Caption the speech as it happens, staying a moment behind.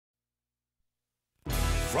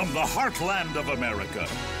From the heartland of America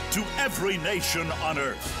to every nation on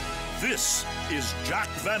earth, this is Jack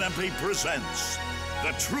Van Impe Presents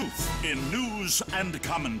The Truth in News and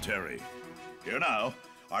Commentary. Here now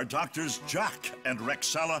are Doctors Jack and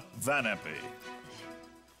Rexella Van Impe.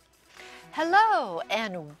 Hello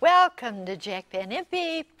and welcome to Jack Van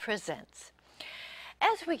Impe Presents.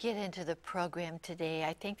 As we get into the program today,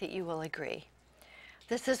 I think that you will agree.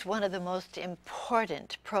 This is one of the most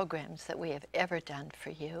important programs that we have ever done for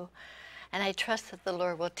you. And I trust that the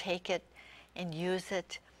Lord will take it and use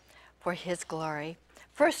it for His glory.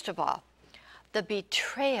 First of all, the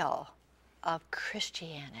betrayal of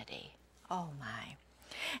Christianity. Oh my.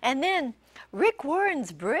 And then Rick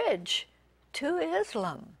Warren's bridge to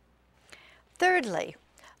Islam. Thirdly,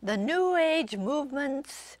 the New Age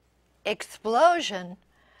movement's explosion.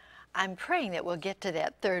 I'm praying that we'll get to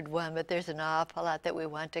that third one, but there's an awful lot that we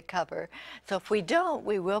want to cover. So if we don't,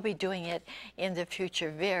 we will be doing it in the future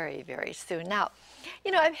very, very soon. Now,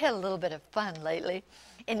 you know, I've had a little bit of fun lately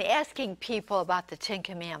in asking people about the Ten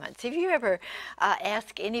Commandments. Have you ever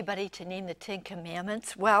asked anybody to name the Ten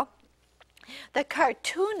Commandments? Well, the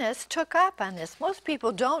cartoonist took up on this. Most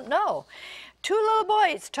people don't know. Two little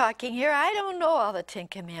boys talking here. I don't know all the Ten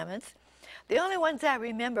Commandments. The only ones I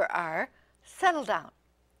remember are, settle down,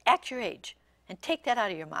 act your age, and take that out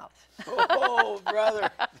of your mouth. Oh, brother.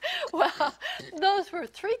 Well, those were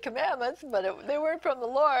 3 commandments, but they weren't from the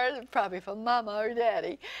Lord, probably from Mama or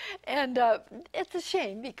Daddy. And it's a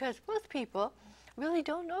shame because most people really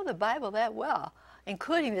don't know the Bible that well,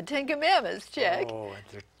 including the 10 Commandments, Jack. Oh,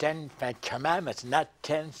 they're 10 commandments, not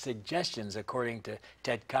 10 suggestions, according to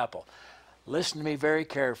Ted Koppel. Listen to me very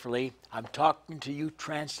carefully. I'm talking to you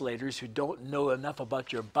translators who don't know enough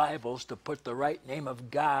about your Bibles to put the right name of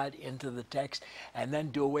God into the text and then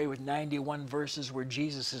do away with 91 verses where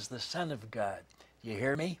Jesus is the Son of God. You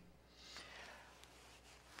hear me?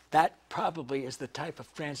 That probably is the type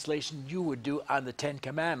of translation you would do on the 10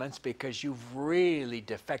 Commandments because you've really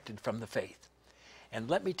defected from the faith. And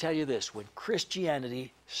let me tell you this, when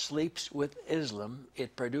Christianity sleeps with Islam,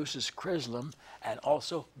 it produces Chrislam and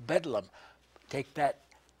also Bedlam. Take that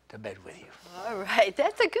to bed with you. All right,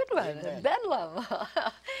 that's a good one, Amen. Bedlam.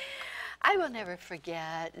 I will never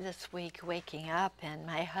forget this week waking up and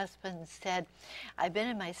my husband said, I've been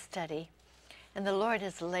in my study and the Lord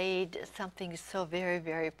has laid something so very,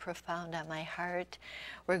 very profound on my heart.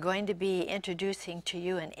 We're going to be introducing to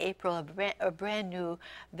you in April a brand new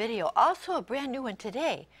video, also a brand new one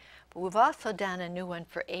today. But we've also done a new one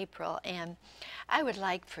for April, and I would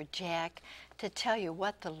like for Jack to tell you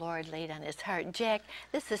what the Lord laid on his heart. Jack,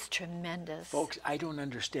 this is tremendous. Folks, I don't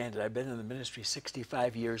understand it. I've been in the ministry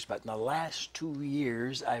 65 years, but in the last 2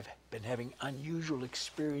 years, I've been having unusual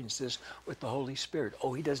experiences with the Holy Spirit.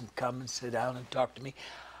 Oh, He doesn't come and sit down and talk to me.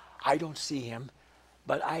 I don't see Him,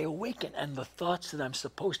 but I awaken, and the thoughts that I'm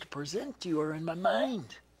supposed to present to you are in my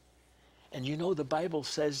mind. And you know, the Bible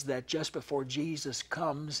says that just before Jesus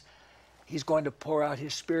comes, He's going to pour out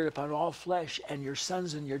His Spirit upon all flesh, and your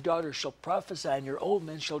sons and your daughters shall prophesy, and your old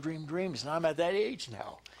men shall dream dreams. And I'm at that age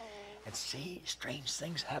now. Oh. And see, strange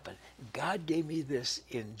things happen. God gave me this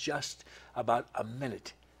in just about a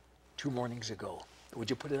minute 2 mornings ago. Would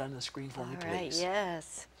you put it on the screen for me, please? All right,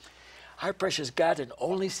 yes. Our precious God and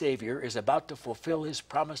only Savior is about to fulfill His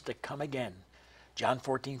promise to come again. John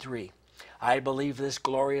 14:3. I believe this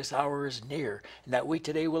glorious hour is near, and that we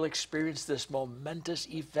today will experience this momentous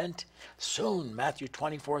event soon. Matthew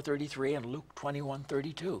 24:33 and Luke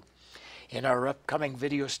 21:32. In our upcoming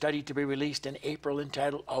video study to be released in April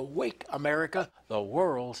entitled Awake America, the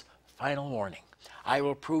World's Final Warning, I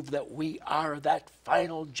will prove that we are that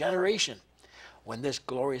final generation. When this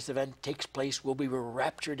glorious event takes place, we'll be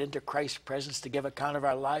raptured into Christ's presence to give account of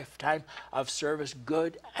our lifetime of service,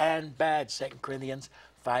 good and bad. 2 Corinthians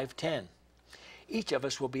 5:10. Each of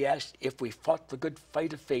us will be asked if we fought the good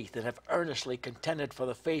fight of faith and have earnestly contended for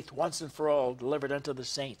the faith once and for all delivered unto the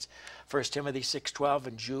saints. 1 Timothy 6:12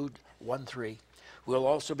 and Jude 1:3. We'll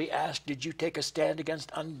also be asked, did you take a stand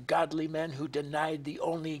against ungodly men who denied the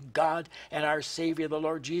only God and our Savior, the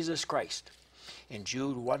Lord Jesus Christ? In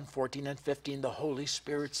Jude 1:14 and 15, the Holy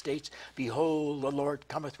Spirit states, behold, the Lord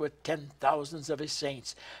cometh with 10,000s of His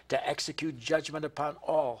saints to execute judgment upon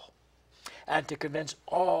all, and to convince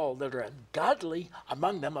all that are ungodly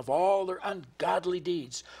among them of all their ungodly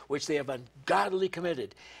deeds, which they have ungodly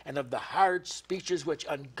committed, and of the hard speeches which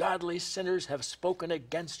ungodly sinners have spoken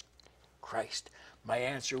against Christ. My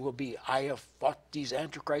answer will be, I have fought these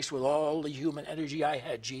antichrists with all the human energy I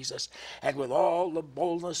had, Jesus, and with all the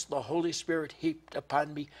boldness the Holy Spirit heaped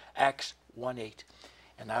upon me, Acts 1:8.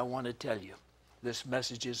 And I want to tell you, This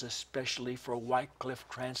message is especially for Wycliffe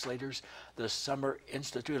translators, the Summer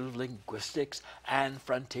Institute of Linguistics, and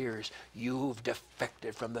Frontiers. You've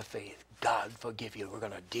defected from the faith. God forgive you. We're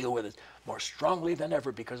going to deal with it more strongly than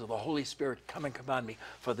ever because of the Holy Spirit coming upon me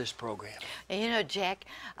for this program. And you know, Jack,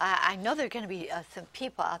 I know there are going to be some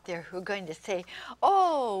people out there who are going to say,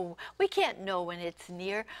 oh, we can't know when it's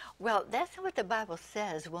near. Well, that's not what the Bible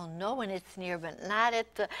says. We'll know when it's near, but not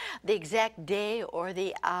at the exact day or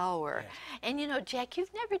the hour. Yes. And you know, Jack,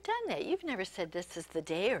 you've never done that. You've never said this is the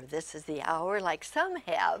day or this is the hour like some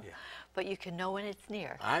have. Yeah. But you can know when it's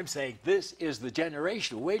near. I'm saying this is the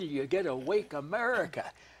generation. Wait till you get Awake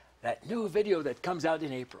America. That new video that comes out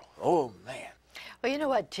in April. Oh, man. Well, you know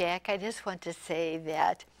what, Jack? I just want to say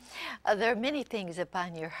that there are many things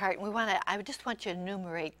upon your heart. And I just want you to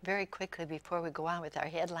enumerate very quickly before we go on with our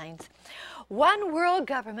headlines. One world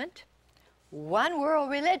government, one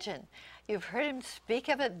world religion. You've heard him speak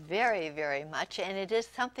of it very, very much, and it is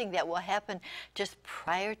something that will happen just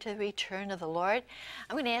prior to the return of the Lord.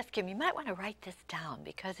 I'm going to ask him, you might want to write this down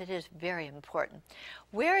because it is very important.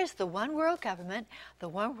 Where is the one world government, the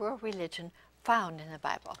one world religion found in the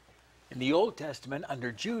Bible? In the Old Testament,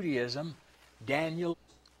 under Judaism, Daniel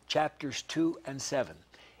chapters 2 and 7.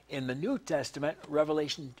 In the New Testament,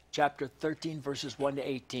 Revelation chapter 13, verses 1 to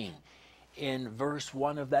 18. In verse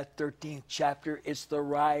 1 of that 13th chapter, it's the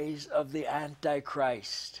rise of the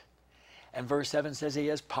Antichrist. And verse 7 says he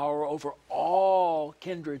has power over all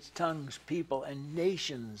kindreds, tongues, people, and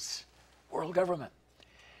nations, world government.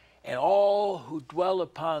 And all who dwell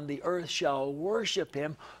upon the earth shall worship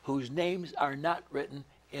him, whose names are not written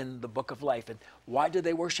in the book of life. And why do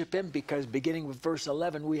they worship him? Because beginning with verse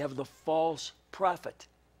 11, we have the false prophet.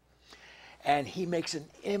 And he makes an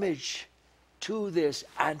image to this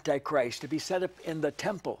Antichrist to be set up in the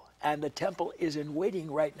temple. And the temple is in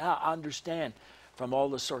waiting right now, I understand, from all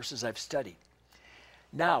the sources I've studied.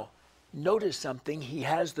 Now, notice something. He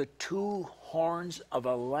has the two horns of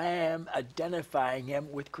a lamb identifying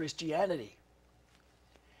him with Christianity.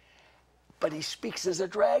 But he speaks as a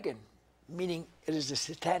dragon, meaning it is a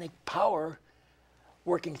satanic power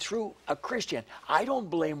working through a Christian. I don't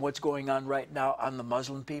blame what's going on right now on the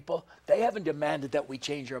Muslim people. They haven't demanded that we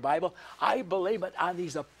change our Bible. I blame it on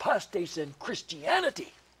these apostates in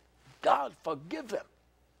Christianity. God forgive them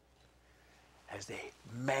as they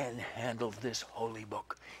manhandle this holy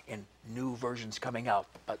book in new versions coming out.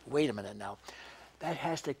 But wait a minute now. That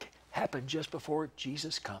has to happen just before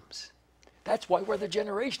Jesus comes. That's why we're the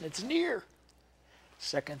generation. It's near.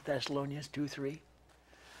 2 Thessalonians 2:3.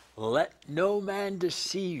 Let no man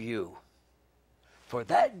deceive you, for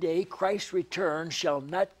that day Christ's return shall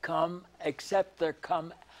not come except there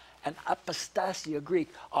come an apostasia, Greek,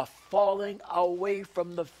 a falling away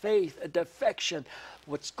from the faith, a defection.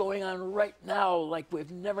 What's going on right now like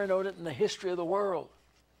we've never known it in the history of the world.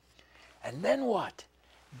 And then what?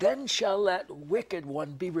 Then shall that wicked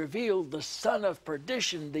one be revealed, the son of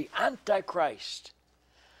perdition, the Antichrist,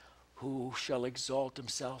 who shall exalt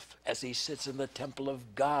himself as he sits in the temple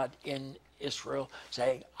of God in Israel,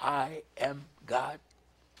 saying, I am God.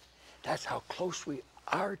 That's how close we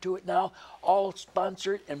are to it now, all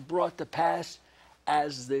sponsored and brought to pass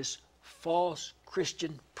as this false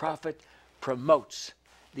Christian prophet promotes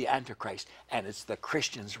the Antichrist. And it's the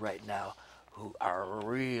Christians right now who are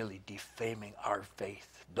really defaming our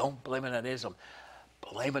faith. Don't blame it on Islam.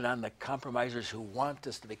 Blame it on the compromisers who want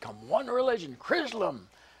us to become one religion, Chrislam,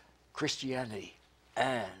 Christianity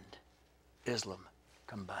and Islam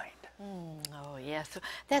combined. Oh, yes. So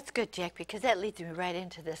that's good, Jack, because that leads me right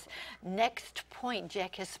into this next point.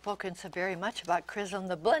 Jack has spoken so very much about Chrislam,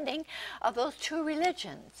 the blending of those two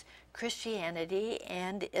religions, Christianity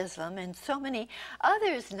and Islam, and so many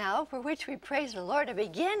others now for which we praise the Lord are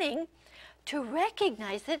beginning to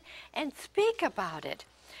recognize it and speak about it.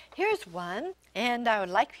 Here's one, and I would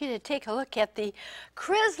like for you to take a look at the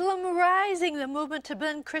Chrislam rising. The movement to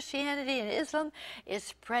blend Christianity and Islam is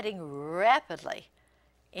spreading rapidly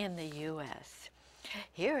in the U.S.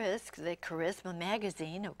 Here is the Charisma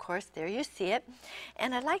magazine. Of course, there you see it.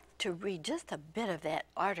 And I'd like to read just a bit of that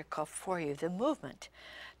article for you. The movement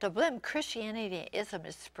to blend Christianity and Islam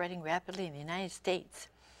is spreading rapidly in the United States.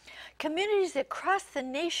 Communities across the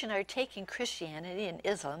nation are taking Christianity and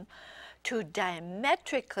Islam to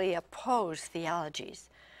diametrically opposed theologies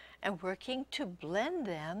and working to blend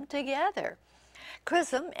them together.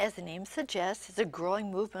 Chrislam, as the name suggests, is a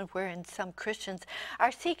growing movement wherein some Christians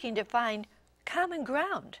are seeking to find common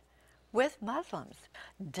ground with Muslims.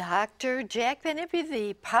 Dr. Jack Van Impe,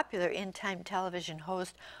 the popular end-time television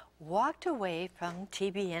host, walked away from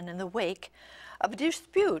TBN in the wake of a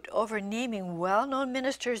dispute over naming well-known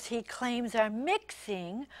ministers he claims are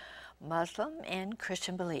mixing Muslim and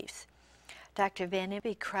Christian beliefs. Dr. Van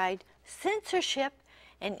Impe cried censorship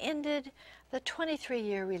and ended the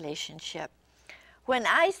 23-year relationship. When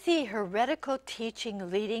I see heretical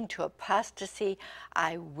teaching leading to apostasy,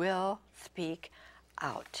 I will speak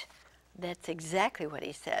out. That's exactly what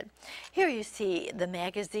he said. Here you see the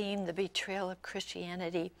magazine, The Betrayal of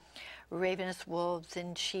Christianity, Ravenous Wolves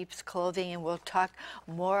in Sheep's Clothing, and we'll talk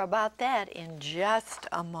more about that in just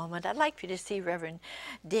a moment. I'd like for you to see Reverend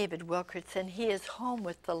David Wilkerson. He is home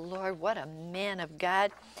with the Lord. What a man of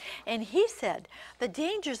God. And he said, the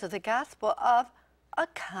dangers of the gospel of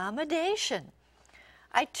accommodation.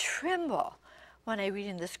 I tremble when I read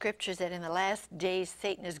in the scriptures that in the last days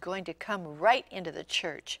Satan is going to come right into the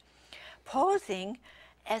church, posing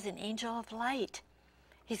as an angel of light.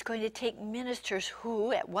 He's going to take ministers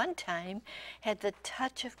who at one time had the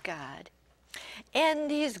touch of God, and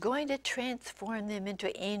he's going to transform them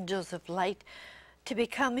into angels of light to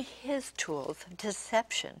become his tools of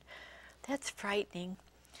deception. That's frightening.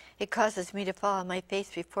 It causes me to fall on my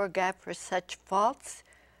face before God for such false,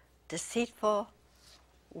 deceitful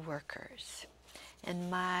workers. And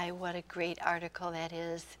my, what a great article that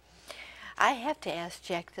is. I have to ask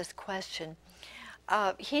Jack this question.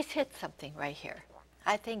 He's hit something right here.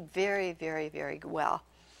 I think very, very, very well.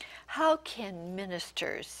 How can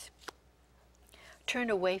ministers turn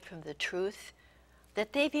away from the truth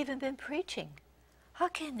that they've even been preaching? How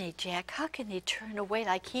can they, Jack? How can they turn away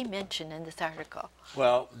like he mentioned in this article?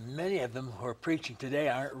 Well, many of them who are preaching today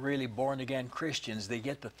aren't really born-again Christians. They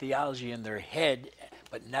get the theology in their head,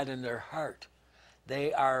 but not in their heart.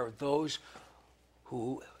 They are those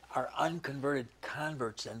who are unconverted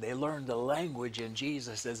converts, and they learn the language in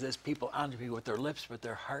Jesus as this people honor me with their lips, but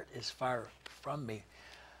their heart is far from me.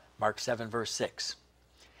 Mark 7, verse 6.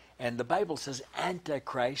 And the Bible says,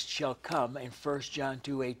 Antichrist shall come in 1 John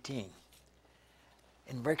 2:18.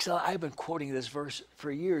 In Brixell, I've been quoting this verse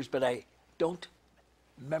for years, but I don't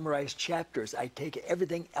memorize chapters. I take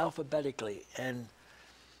everything alphabetically and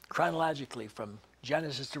chronologically from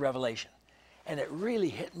Genesis to Revelation. And it really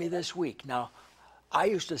hit me this week. Now, I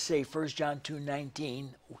used to say 1 John 2:19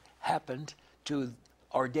 happened to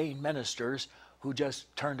ordained ministers who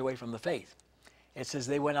just turned away from the faith. It says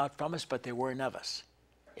they went out from us, but they weren't of us.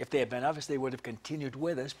 If they had been of us, they would have continued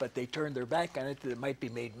with us, but they turned their back on it that it might be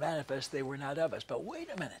made manifest they were not of us. But wait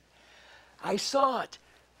a minute. I saw it.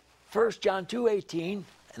 1 John 2:18,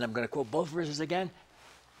 and I'm going to quote both verses again.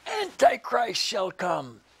 Antichrist shall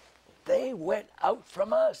come. They went out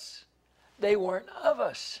from us. They weren't of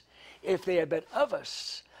us. If they had been of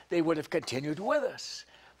us, they would have continued with us.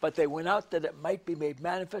 But they went out that it might be made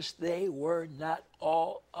manifest they were not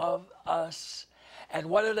all of us. And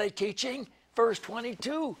what are they teaching? Verse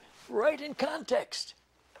 22, right in context.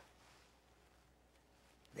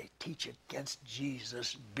 They teach against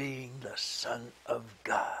Jesus being the Son of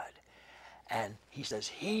God. And he says,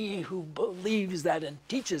 he who believes that and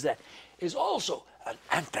teaches that is also an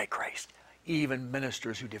antichrist. Even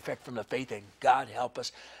ministers who defect from the faith, and God help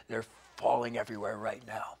us, they're falling everywhere right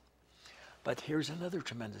now. But here's another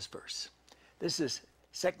tremendous verse. This is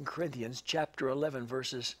 2 Corinthians chapter 11,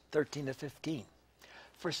 verses 13 to 15.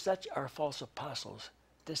 For such are false apostles,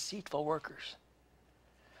 deceitful workers.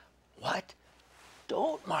 What?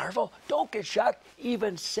 Don't marvel. Don't get shocked.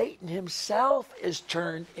 Even Satan himself is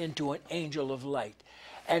turned into an angel of light.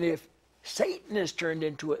 And if Satan is turned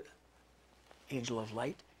into an angel of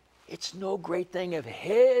light, it's no great thing if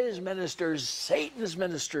his ministers, Satan's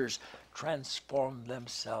ministers, transform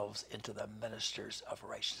themselves into the ministers of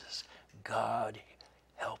righteousness. God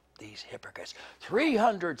help these hypocrites.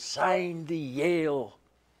 300 signed the Yale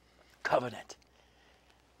covenant,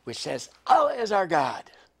 which says Allah is our God.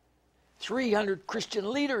 300 Christian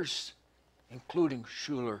leaders, including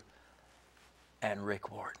Schuller and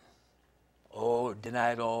Rick Warren. Oh,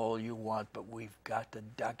 deny it all you want, but we've got the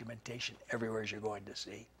documentation everywhere as you're going to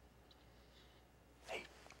see. They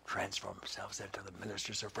transform themselves into the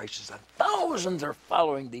ministers of righteousness, and thousands are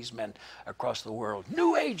following these men across the world.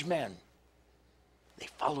 New Age men. They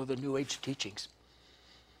follow the New Age teachings.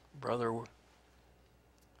 Brother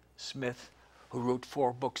Smith, who wrote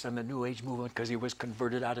 4 books on the New Age movement because he was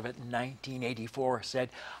converted out of it in 1984, said,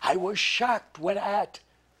 I was shocked when at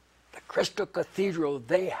the Crystal Cathedral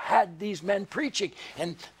they had these men preaching,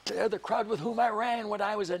 and to the crowd with whom I ran when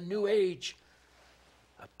I was a New Age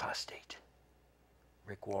apostate.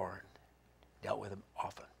 Rick Warren dealt with him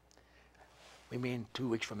often. We may in 2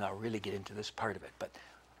 weeks from now really get into this part of it, but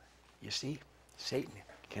you see, Satan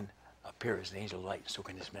can appear as an angel of light, so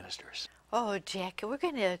can his ministers. Oh, Jack, we're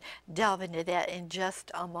going to delve into that in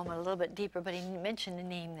just a moment, a little bit deeper, but he mentioned the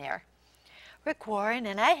name there. Rick Warren,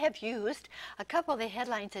 and I have used a couple of the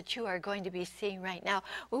headlines that you are going to be seeing right now.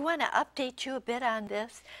 We want to update you a bit on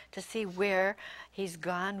this to see where he's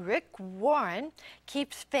gone. Rick Warren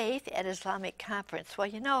keeps faith at Islamic conference. Well,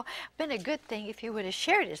 you know, been a good thing if he would have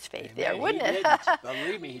shared his faith there, wouldn't it?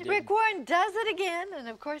 Believe me, he didn't. Rick Warren does it again, and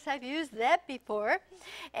of course I've used that before.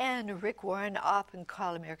 And Rick Warren, often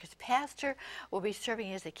called America's pastor, will be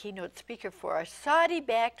serving as a keynote speaker for a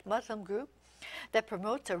Saudi-backed Muslim group that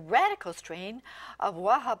promotes a radical strain of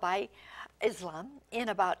Wahhabi Islam in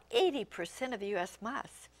about 80% of the U.S.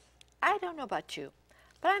 mosques. I don't know about you,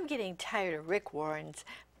 but I'm getting tired of Rick Warren's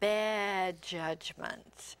bad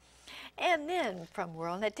judgments. And then from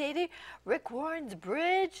WorldNet Daily, Rick Warren's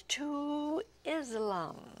bridge to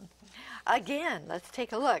Islam. Again, let's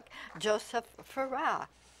take a look. Joseph Farah.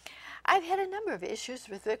 I've had a number of issues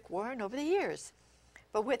with Rick Warren over the years.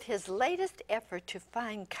 But with his latest effort to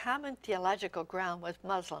find common theological ground with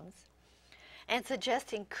Muslims and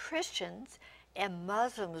suggesting Christians and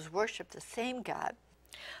Muslims worship the same God,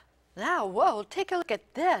 now, whoa, take a look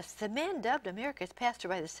at this. The man dubbed America's pastor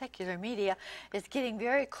by the secular media is getting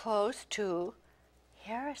very close to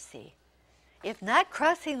heresy, if not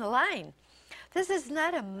crossing the line. This is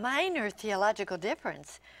not a minor theological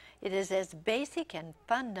difference. It is as basic and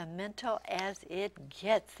fundamental as it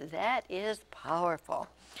gets. That is powerful.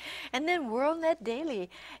 And then WorldNet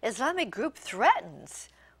Daily, Islamic group threatens.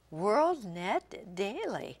 WorldNet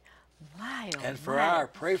Daily. My, oh and for my. our,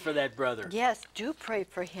 pray for that brother. Yes, do pray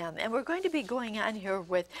for him. And we're going to be going on here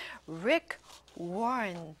with Rick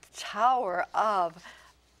Warren, Tower of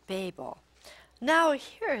Babel. Now,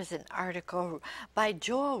 here is an article by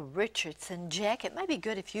Joel Richardson. Jack, it might be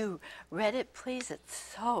good if you read it, please.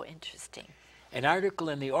 It's so interesting. An article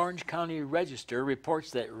in the Orange County Register reports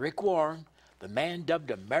that Rick Warren, the man dubbed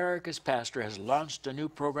America's pastor, has launched a new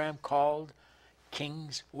program called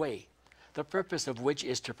King's Way, the purpose of which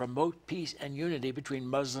is to promote peace and unity between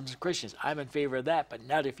Muslims and Christians. I'm in favor of that, but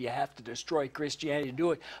not if you have to destroy Christianity to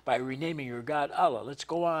do it by renaming your God Allah. Let's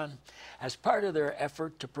go on. As part of their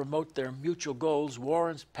effort to promote their mutual goals,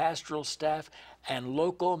 Warren's pastoral staff and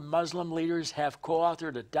local Muslim leaders have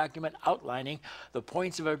co-authored a document outlining the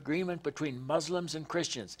points of agreement between Muslims and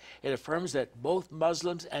Christians. It affirms that both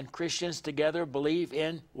Muslims and Christians together believe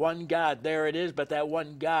in one God. There it is, but that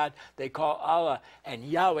one God they call Allah, and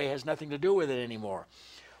Yahweh has nothing to do with it anymore.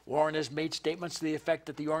 Warren has made statements to the effect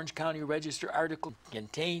that the Orange County Register article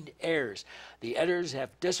contained errors. The editors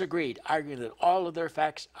have disagreed, arguing that all of their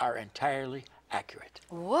facts are entirely accurate.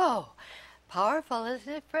 Whoa. Powerful,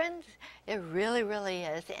 isn't it, friends? It really, really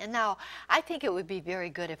is. And now, I think it would be very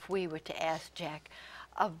good if we were to ask Jack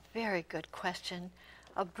a very good question,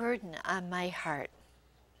 a burden on my heart.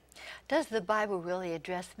 Does the Bible really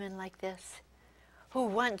address men like this, who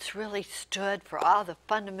once really stood for all the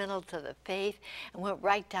fundamentals of the faith and went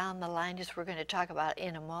right down the line, as we're going to talk about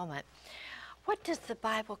in a moment? What does the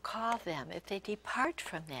Bible call them if they depart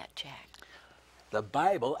from that, Jack? The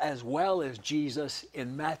Bible, as well as Jesus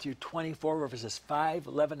in Matthew 24, verses 5,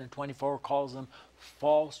 11, and 24, calls them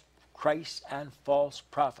false Christs and false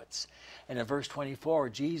prophets. And in verse 24,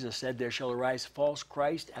 Jesus said, there shall arise false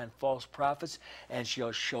Christ and false prophets, and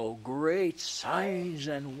shall show great signs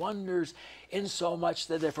and wonders, insomuch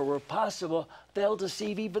that if it were possible, they'll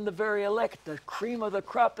deceive even the very elect. The cream of the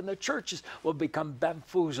crop in the churches will become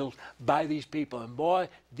bamboozled by these people. And boy,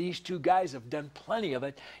 these two guys have done plenty of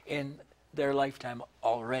it in their lifetime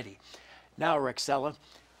already. Now, Rexella,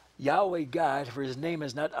 Yahweh God, for his name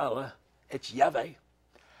is not Allah, it's Yahweh,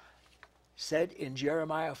 said in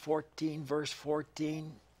Jeremiah 14, verse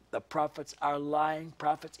 14, the prophets are lying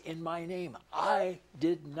prophets in my name. I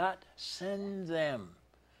did not send them.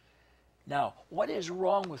 Now, what is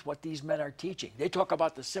wrong with what these men are teaching? They talk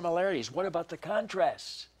about the similarities. What about the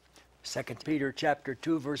contrasts? 2 Peter chapter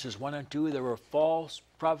 2, verses 1 and 2, there were false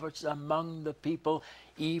prophets among the people,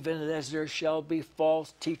 even as there shall be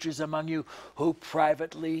false teachers among you, who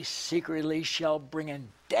privately, secretly shall bring in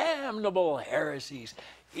damnable heresies,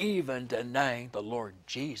 even denying the Lord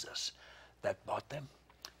Jesus that bought them.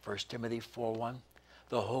 1 Timothy 4:1,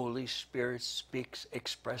 the Holy Spirit speaks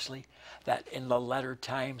expressly that in the latter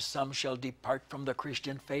times some shall depart from the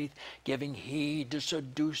Christian faith, giving heed to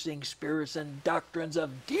seducing spirits and doctrines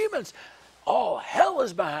of demons. All hell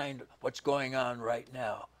is behind what's going on right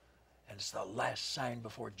now. And it's the last sign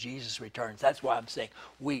before Jesus returns. That's why I'm saying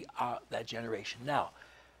we are that generation. Now,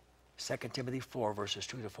 2 Timothy 4, verses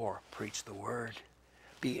 2 to 4, preach the word.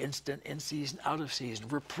 Be instant in season, out of season.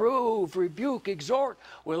 Reprove, rebuke, exhort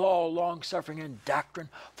with all long suffering and doctrine.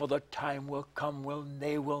 For the time will come when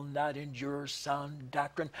they will not endure sound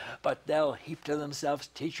doctrine, but they'll heap to themselves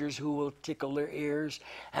teachers who will tickle their ears,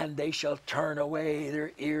 and they shall turn away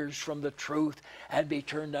their ears from the truth and be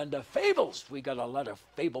turned unto fables. We got a lot of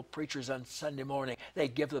fable preachers on Sunday morning. They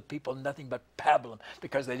give the people nothing but pablum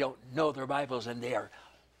because they don't know their Bibles, and they are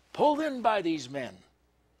pulled in by these men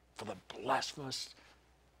for the blasphemous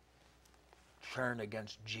turn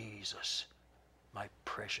against Jesus, my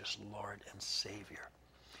precious Lord and Savior.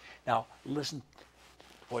 Now, listen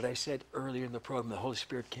what I said earlier in the program. The Holy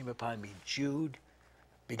Spirit came upon me. Jude,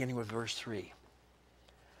 beginning with verse 3.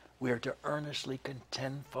 We are to earnestly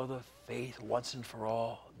contend for the faith once and for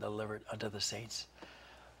all delivered unto the saints.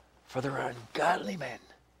 For there are ungodly men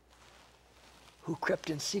who crept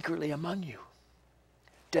in secretly among you,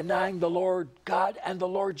 denying the Lord God and the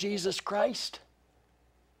Lord Jesus Christ.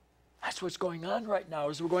 That's what's going on right now,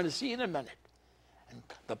 as we're going to see in a minute. And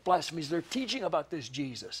the blasphemies they're teaching about this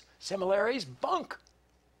Jesus. Similarities, bunk.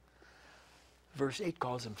 Verse 8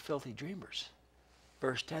 calls them filthy dreamers.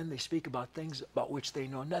 Verse 10, they speak about things about which they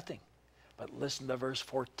know nothing. But listen to verse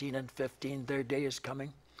 14 and 15. Their day is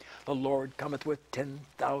coming. The Lord cometh with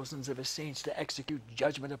 10,000s of his saints to execute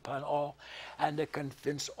judgment upon all, and to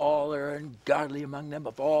convince all that are ungodly among them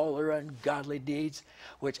of all their ungodly deeds,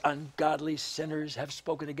 which ungodly sinners have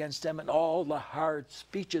spoken against them, and all the hard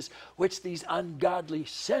speeches which these ungodly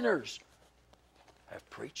sinners have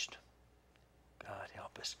preached. God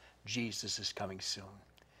help us. Jesus is coming soon.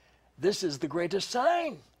 This is the greatest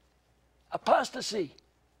sign. Apostasy.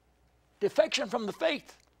 Defection from the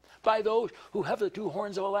faith by those who have the two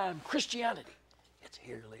horns of a lamb. Christianity. It's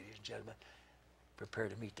here, ladies and gentlemen. Prepare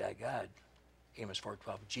to meet that God. Amos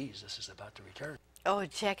 4:12. Jesus is about to return. Oh,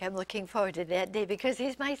 Jack, I'm looking forward to that day because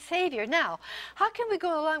he's my Savior. Now, how can we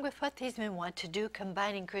go along with what these men want to do,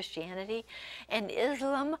 combining Christianity and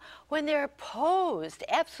Islam, when they're opposed,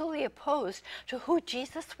 absolutely opposed to who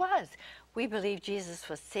Jesus was? We believe Jesus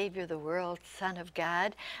was Savior of the world, Son of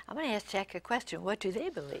God. I'm going to ask Jack a question. What do they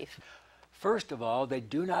believe? First of all, they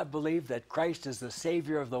do not believe that Christ is the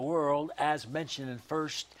Savior of the world, as mentioned in 1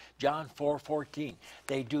 John 4:14.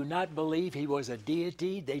 They do not believe he was a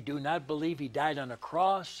deity. They do not believe he died on a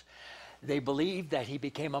cross. They believe that he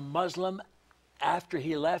became a Muslim after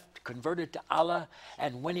he left, converted to Allah,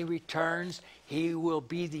 and when he returns, he will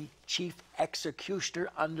be the chief executioner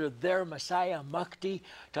under their Messiah, Mahdi,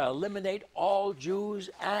 to eliminate all Jews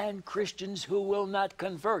and Christians who will not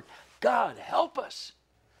convert. God help us.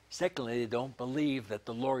 Secondly, they don't believe that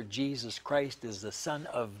the Lord Jesus Christ is the Son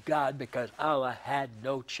of God because Allah had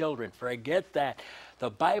no children. Forget that. The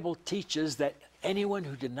Bible teaches that anyone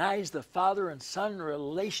who denies the Father and Son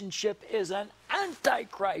relationship is an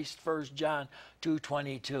antichrist, 1 John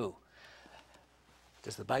 2:22.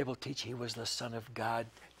 Does the Bible teach he was the Son of God?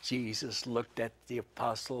 Jesus looked at the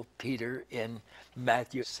Apostle Peter in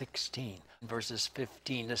Matthew 16, verses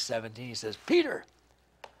 15 to 17. He says, Peter,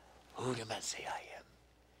 who do men say I am?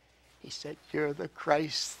 He said, you're the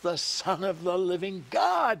Christ, the Son of the living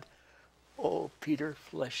God. Oh, Peter,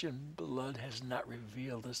 flesh and blood has not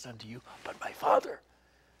revealed this unto you, but my Father,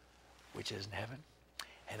 which is in heaven.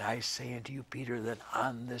 And I say unto you, Peter, that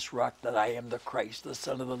on this rock that I am the Christ, the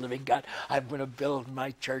Son of the living God, I'm going to build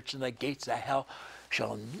my church, and the gates of hell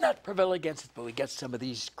shall not prevail against it. But we get some of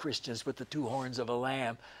these Christians with the two horns of a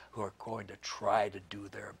lamb who are going to try to do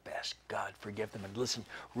their best. God forgive them. And listen,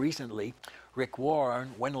 recently, Rick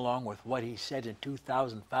Warren went along with what he said in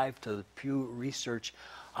 2005 to the Pew Research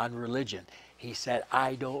on Religion. He said,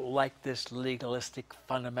 I don't like this legalistic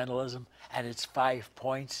fundamentalism and its 5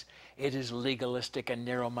 points. It is legalistic and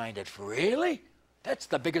narrow-minded. Really? That's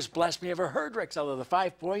the biggest blasphemy I ever heard, Rex, out of the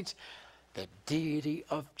 5 points. The deity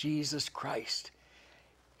of Jesus Christ,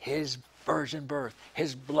 his virgin birth,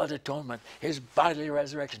 his blood atonement, his bodily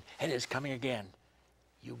resurrection, and his coming again.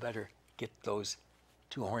 You better get those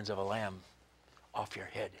two horns of a lamb off your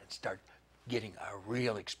head and start getting a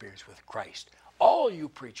real experience with Christ. All you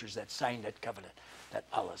preachers that signed that covenant, that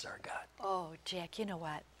Allah's our God. Oh, Jack, you know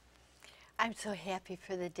what? I'm so happy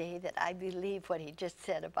for the day that I believe what he just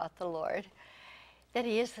said about the Lord, that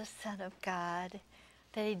he is the Son of God,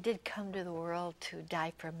 that he did come to the world to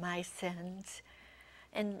die for my sins.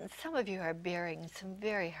 And some of you are bearing some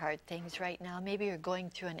very hard things right now. Maybe you're going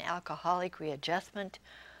through an alcoholic readjustment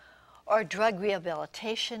or drug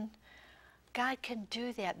rehabilitation. God can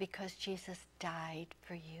do that because Jesus died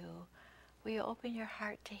for you. Will you open your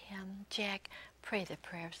heart to him? Jack, pray the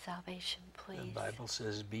prayer of salvation, please. The Bible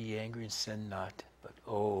says, be angry and sin not. But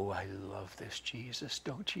oh, I love this Jesus,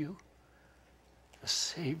 don't you? the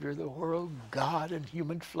Savior of the world, God in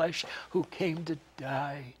human flesh, who came to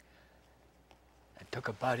die and took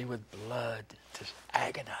a body with blood to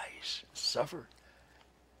agonize, suffer,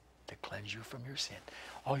 to cleanse you from your sin.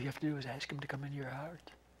 All you have to do is ask him to come into your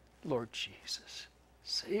heart. Lord Jesus,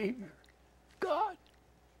 Savior, God,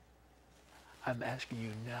 I'm asking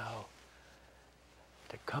you now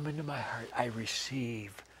to come into my heart. I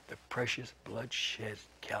receive the precious blood shed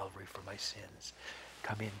at Calvary for my sins.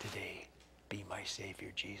 Come in today. Be my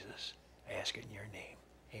Savior, Jesus. I ask it in your name.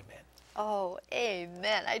 Amen. Oh,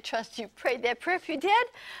 amen. I trust you prayed that prayer. If you did,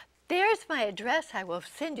 there's my address. I will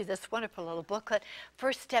send you this wonderful little booklet,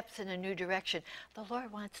 First Steps in a New Direction. The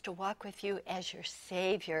Lord wants to walk with you as your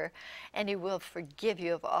Savior, and he will forgive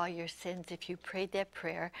you of all your sins if you prayed that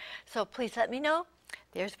prayer. So please let me know.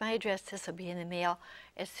 There's my address. This will be in the mail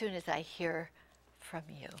as soon as I hear from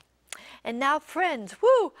you. And now, friends,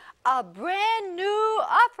 woo, a brand new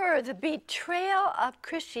offer, the betrayal of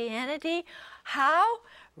Christianity. How?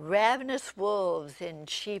 Ravenous wolves in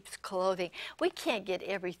sheep's clothing. We can't get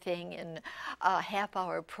everything in a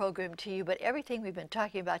half-hour program to you, but everything we've been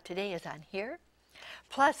talking about today is on here,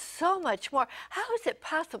 plus so much more. How is it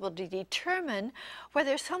possible to determine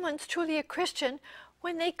whether someone's truly a Christian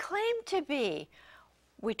when they claim to be?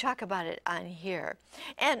 We talk about it on here.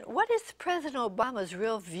 And what is President Obama's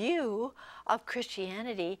real view of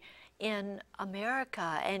Christianity in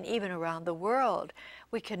America and even around the world?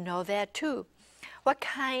 We can know that too. What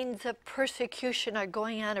kinds of persecution are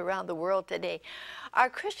going on around the world today? Are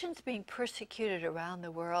Christians being persecuted around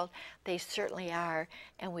the world? They certainly are,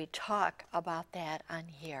 and we talk about that on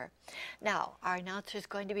here. Now, our announcer is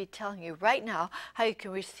going to be telling you right now how you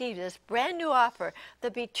can receive this brand new offer,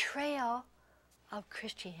 the betrayal of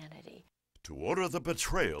Christianity. To order The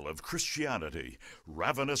Betrayal of Christianity,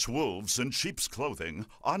 Ravenous Wolves in Sheep's Clothing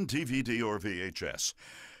on DVD or VHS,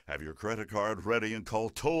 have your credit card ready and call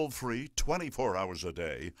toll-free 24 hours a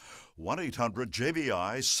day,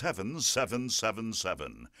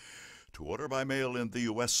 1-800-JBI-7777. To order by mail in the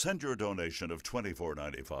U.S., send your donation of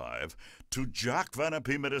 $24.95 to Jack Van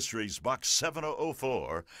Impe Ministries, Box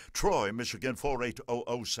 7004, Troy, Michigan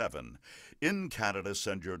 48007. In Canada,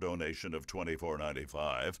 send your donation of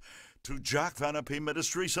 $24.95 to Jack Van Impe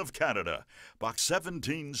Ministries of Canada, Box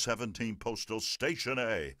 1717, Postal Station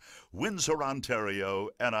A, Windsor, Ontario,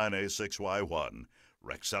 NINA 6Y1.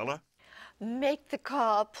 Rexella? Make the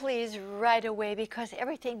call, please, right away, because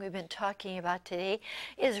everything we've been talking about today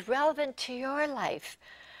is relevant to your life.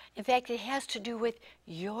 In fact, it has to do with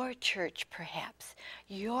your church, perhaps,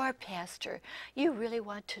 your pastor. You really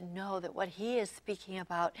want to know that what he is speaking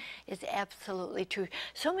about is absolutely true.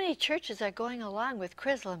 So many churches are going along with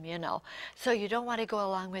Chrislam, you know, so you don't want to go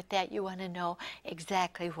along with that. You want to know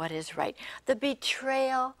exactly what is right. The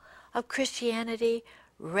betrayal of Christianity,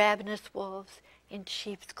 ravenous wolves in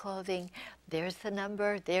sheep's clothing. There's the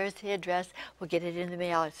number, there's the address. We'll get it in the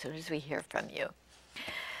mail as soon as we hear from you.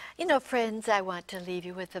 You know, friends, I want to leave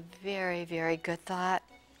you with a very, very good thought.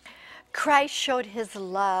 Christ showed his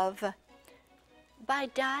love by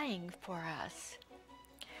dying for us.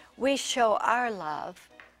 We show our love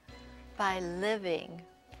by living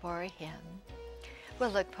for him.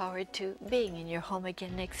 We'll look forward to being in your home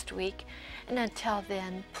again next week. And until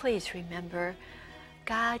then, please remember,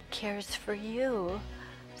 God cares for you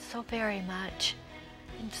so very much,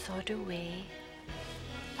 and so do we.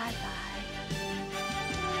 Bye-bye.